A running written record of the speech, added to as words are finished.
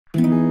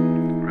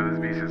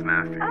just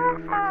nasty.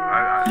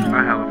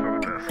 I hella fuck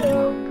with that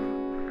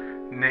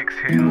song. Nick's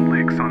hitting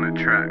licks on the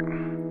track.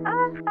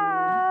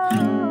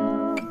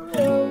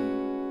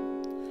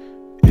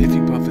 If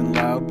you puffin'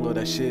 loud, blow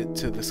that shit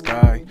to the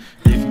sky.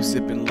 If you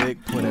sippin'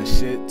 lick, put that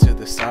shit to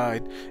the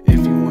side.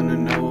 If you wanna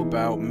know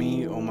about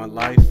me or my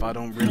life, I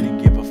don't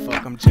really give a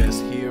fuck, I'm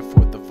just here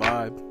for the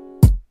vibe.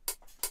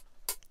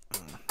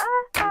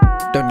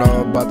 Don't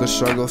know about the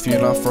struggle if you're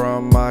not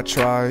from my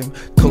tribe.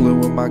 Coolin'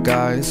 with my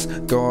guys,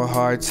 going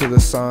hard till the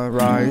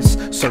sunrise.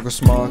 Circle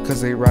small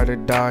cause they ride or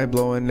die,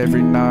 blowing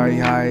every night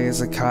high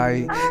as a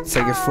kite.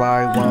 Take a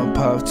fly, 1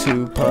 puff,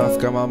 2 puff,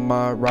 got my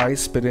mind right.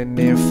 Spitting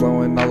in,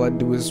 flowing, all I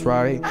do is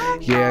right.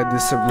 Yeah,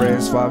 this a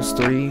Rez Vibes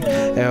 3.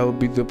 L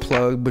be the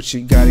plug, but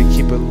you gotta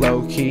keep it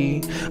low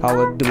key.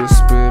 All I do is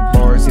spit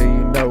bars, yeah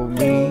you know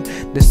me.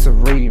 This a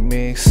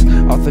remix,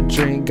 off the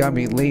drink got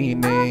me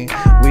leaning.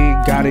 We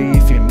got it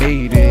if you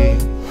need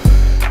it.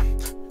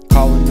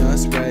 Calling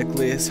us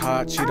reckless,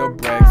 hot Cheeto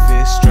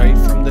breakfast, straight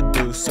from the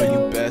deuce, so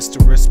you best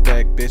to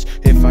respect, bitch.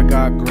 If I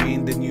got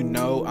green, then you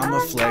know I'ma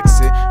flex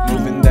it.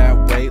 Moving that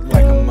weight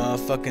like a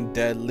motherfucking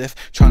deadlift.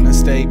 Tryna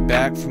stay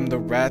back from the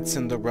rats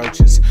and the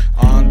roaches.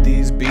 On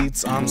these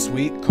beats, I'm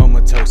sweet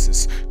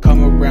comatosis.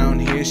 Come around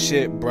here,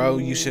 shit, bro,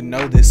 you should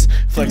know this.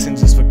 Flexing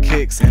just for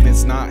kicks, and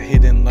it's not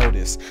hidden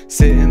lotus.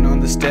 Sitting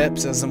on the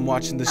steps as I'm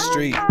watching the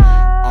street.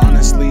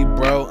 Honestly,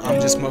 bro, I'm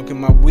just smoking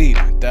my weed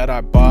that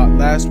I bought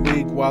last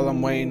week while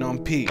I'm waiting on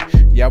Pete.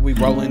 Yeah, we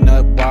rolling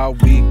up while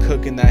we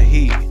cooking that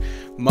heat.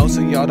 Most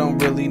of y'all don't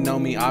really know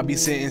me, I be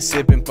sitting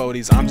sipping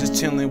 40s. I'm just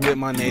chilling with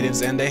my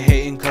natives and they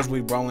hating cause we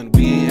rollin'.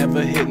 We ain't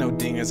ever hit no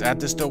dingers, at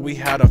the store we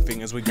had our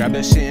fingers. We grab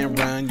that shit and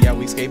run, yeah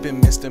we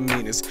escaping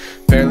misdemeanors.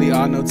 Fairly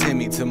odd, no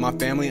Timmy, to my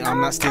family I'm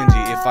not stingy.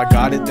 If I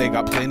got it, they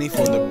got plenty.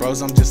 For the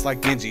bros, I'm just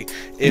like Genji.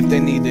 If they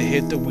need to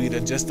hit the weed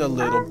or just a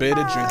little bit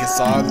of drink, it's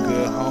all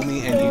good,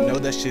 homie, and you know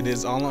that shit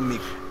is all on me.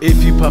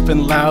 If you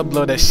puffin' loud,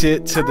 blow that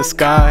shit to the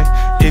sky.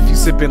 If you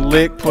sippin'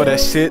 lick, pour that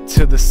shit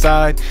to the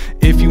side.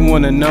 If you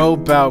wanna know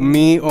about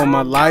me or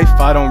my life,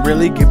 I don't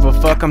really give a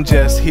fuck, I'm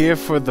just here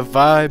for the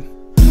vibe.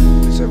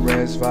 It's a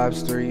Rez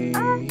Vibes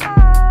 3.